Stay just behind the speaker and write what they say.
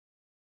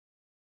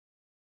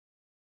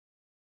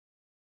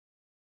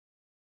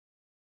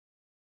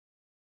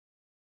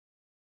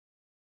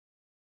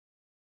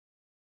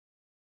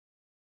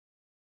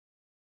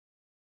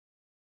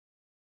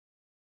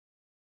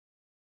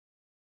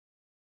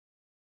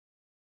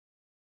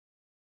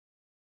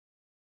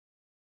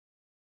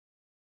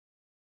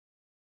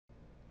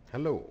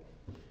Hello.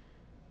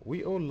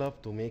 We all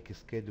love to make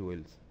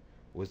schedules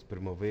with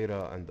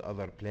Primavera and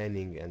other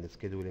planning and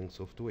scheduling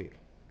software.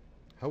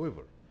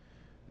 However,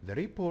 the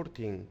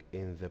reporting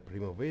in the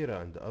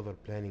Primavera and other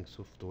planning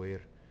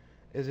software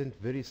isn't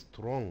very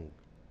strong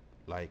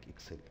like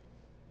Excel.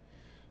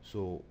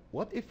 So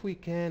what if we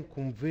can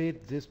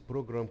convert this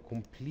program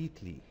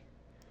completely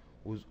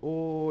with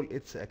all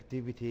its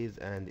activities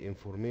and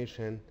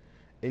information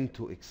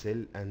into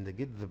Excel and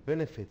get the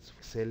benefits of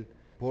Excel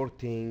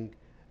reporting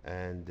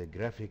and the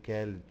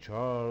graphical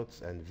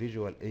charts and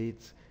visual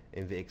aids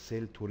in the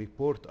Excel to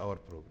report our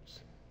progress.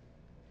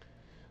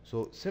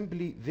 So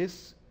simply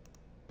this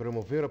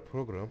Primavera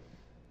program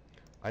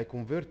I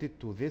converted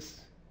to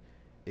this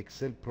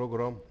Excel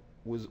program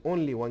with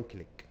only one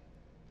click.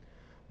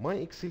 My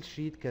Excel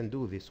sheet can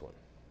do this one.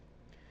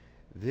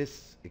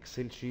 This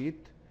Excel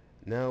sheet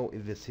now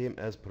is the same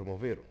as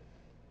Primavera.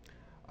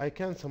 I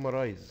can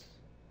summarize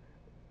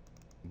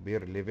per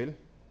level.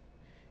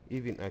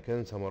 Even I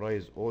can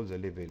summarize all the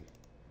level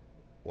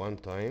one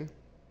time.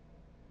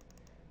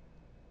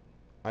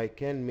 I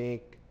can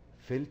make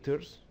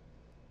filters.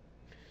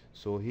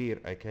 So here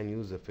I can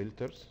use the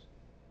filters.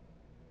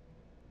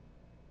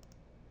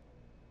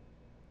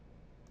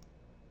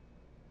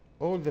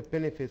 All the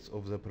benefits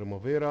of the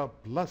Primavera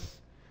plus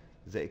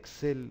the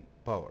Excel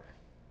power.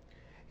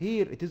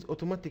 Here it is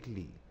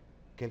automatically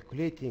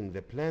calculating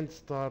the planned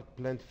start,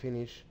 planned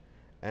finish,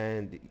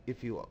 and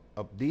if you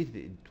update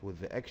it with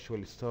the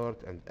actual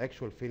start and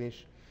actual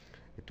finish,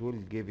 it will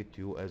give it to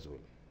you as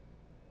well.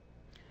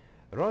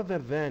 Rather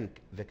than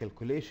the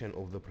calculation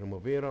of the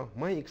Primavera,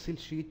 my Excel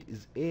sheet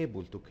is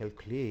able to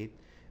calculate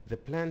the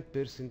planned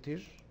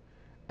percentage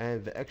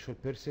and the actual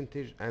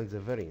percentage and the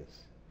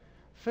variance.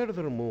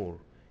 Furthermore,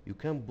 you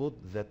can put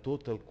the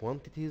total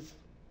quantities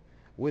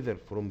whether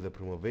from the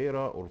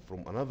Primavera or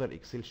from another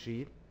Excel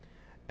sheet,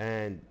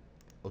 and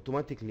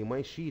automatically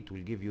my sheet will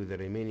give you the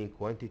remaining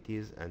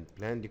quantities and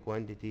planned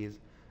quantities,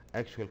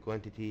 actual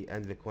quantity,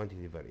 and the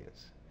quantity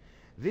variance.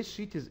 This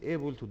sheet is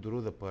able to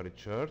draw the bar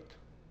chart,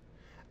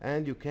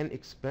 and you can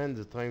expand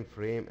the time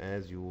frame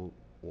as you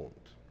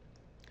want.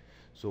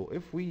 So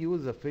if we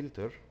use a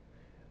filter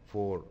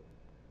for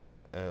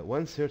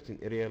one certain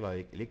area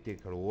like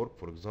electrical work,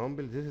 for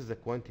example, this is the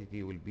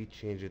quantity will be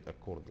changed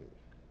accordingly.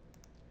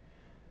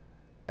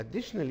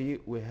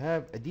 Additionally, we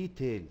have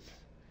details,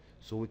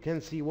 so we can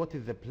see what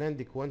is the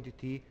planned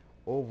quantity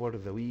over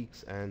the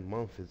weeks and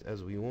months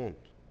as we want,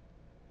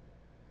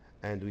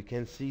 and we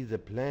can see the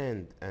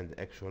planned and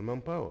actual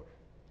manpower.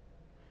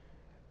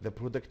 The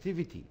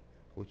productivity,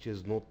 which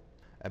is not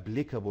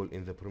applicable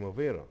in the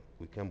Primavera,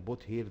 we can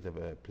put here the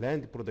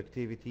planned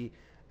productivity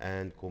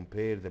and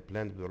compare the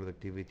planned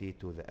productivity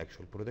to the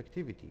actual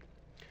productivity.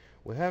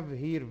 We have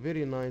here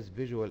very nice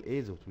visual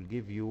aids that will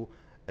give you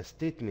a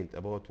statement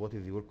about what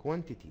is your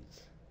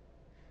quantities.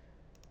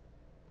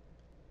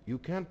 You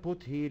can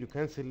put here, you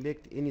can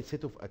select any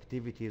set of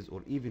activities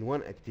or even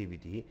one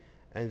activity,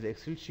 and the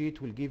Excel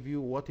sheet will give you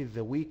what is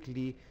the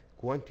weekly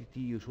quantity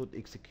you should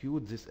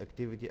execute this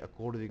activity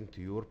according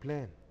to your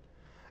plan.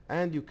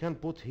 And you can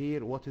put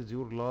here what is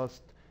your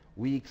last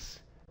week's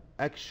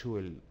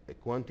actual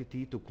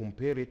quantity to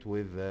compare it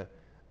with the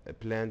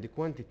planned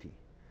quantity,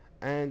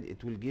 and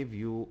it will give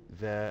you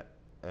the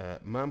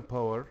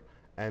manpower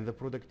and the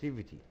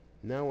productivity.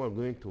 Now I'm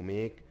going to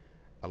make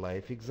a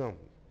live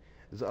example.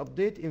 The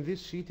update in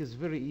this sheet is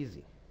very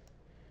easy.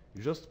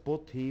 You just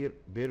put here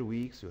per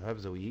weeks, you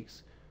have the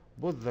weeks,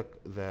 put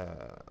the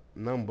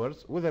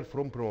numbers, whether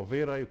from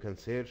Primavera you can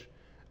search,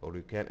 or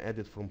you can add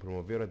it from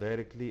Primavera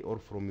directly, or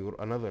from your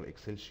another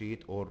Excel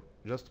sheet, or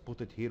just put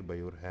it here by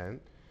your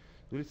hand.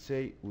 Let's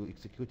say we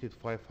executed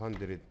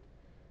 500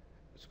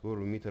 square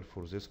meter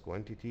for this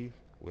quantity.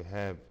 We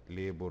have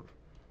labor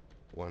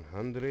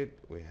 100,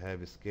 we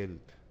have skilled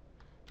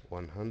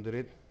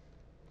 100,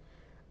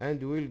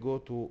 and we'll go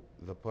to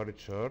the bar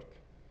chart.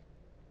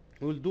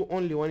 We'll do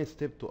only one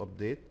step to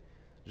update.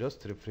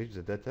 Just refresh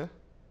the data,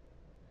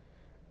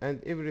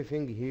 and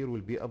everything here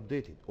will be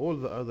updated. All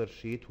the other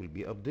sheet will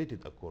be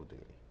updated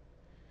accordingly.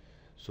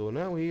 So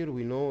now here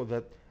we know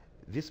that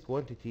this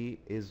quantity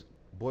is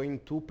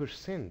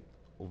 0.2%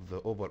 of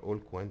the overall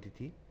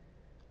quantity,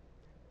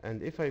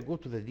 and if I go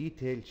to the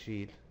detail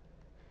sheet,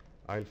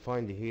 I'll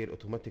find here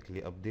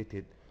automatically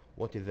updated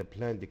what is the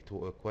planned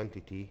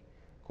quantity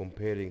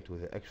comparing to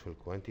the actual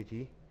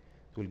quantity.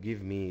 It will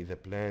give me the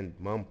planned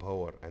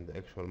manpower and the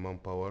actual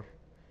manpower.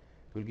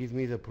 It will give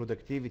me the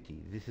productivity.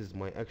 This is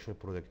my actual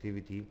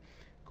productivity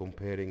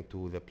comparing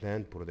to the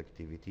planned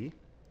productivity,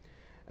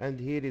 and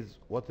here is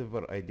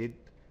whatever I did.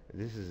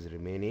 This is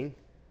remaining,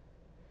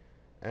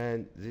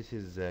 and this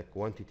is the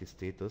quantity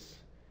status.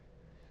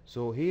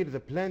 So here the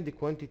planned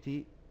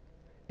quantity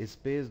is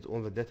based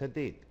on the data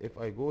date. If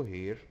I go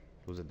here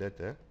to the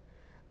data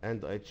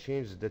and I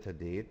change the data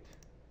date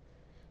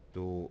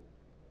to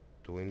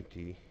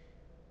 20,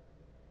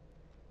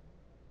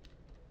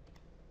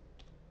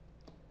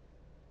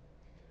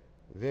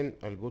 then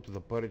I'll go to the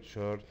bar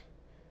chart,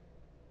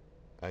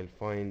 I'll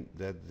find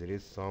that there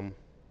is some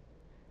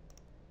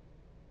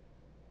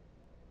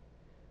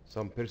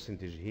some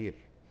percentage here.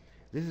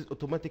 This is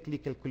automatically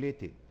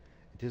calculated.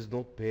 It is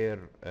not per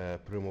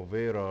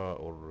Primavera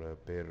or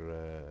per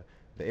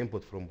the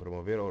input from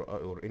Primavera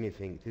or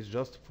anything. It is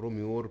just from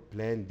your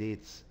planned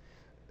dates,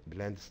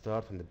 planned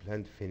start and the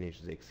planned finish.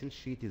 The Excel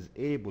sheet is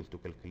able to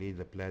calculate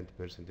the planned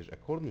percentage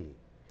accordingly.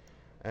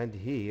 And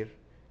here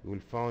you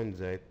will find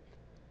that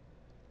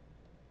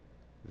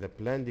the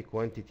planned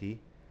quantity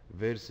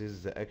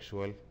versus the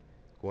actual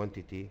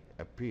quantity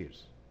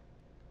appears.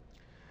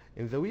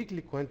 In the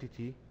weekly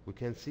quantity, we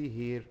can see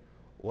here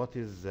what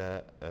is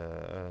the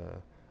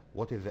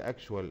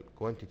actual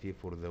quantity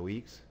for the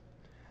weeks,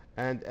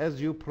 and as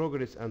you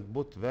progress and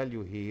put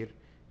value here,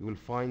 you will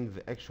find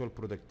the actual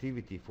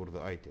productivity for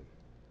the item.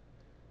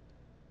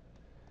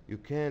 You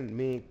can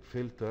make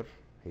filter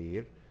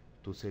here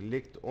to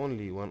select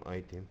only one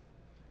item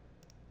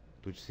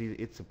to see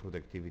its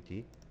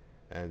productivity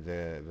and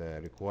the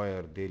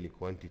required daily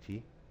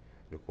quantity,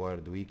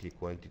 required weekly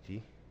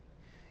quantity.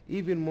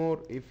 Even more,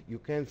 if you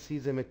can see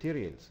the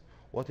materials,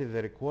 what is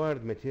the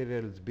required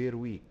materials per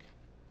week.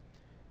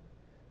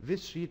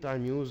 This sheet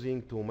I'm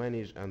using to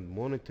manage and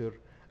monitor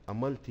a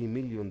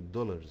multi-million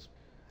dollars,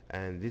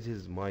 and this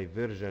is my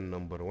version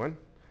number 1,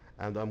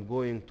 and I'm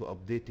going to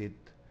update it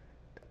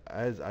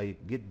as I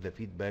get the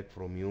feedback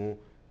from you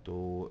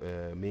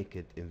to make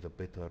it in the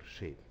better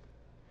shape.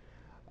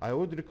 I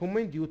would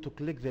recommend you to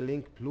click the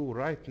link below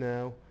right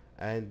now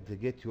and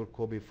get your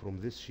copy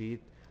from this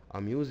sheet.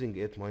 I'm using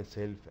it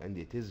myself and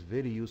it is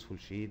very useful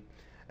sheet,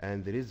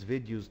 and there is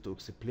videos to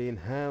explain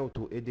how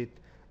to edit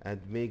and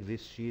make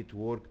this sheet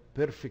work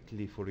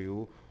perfectly for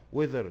you,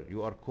 whether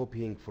you are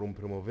copying from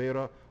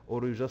Primavera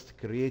or you're just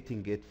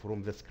creating it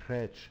from the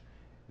scratch.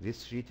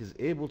 This sheet is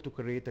able to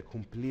create a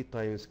complete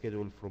time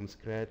schedule from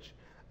scratch,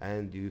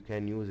 and you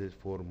can use it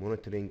for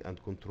monitoring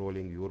and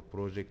controlling your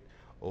project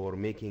or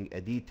making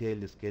a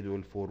detailed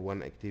schedule for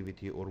one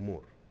activity or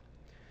more.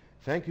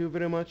 Thank you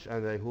very much,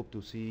 and I hope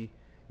to see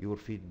your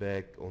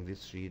feedback on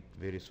this sheet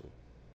very soon.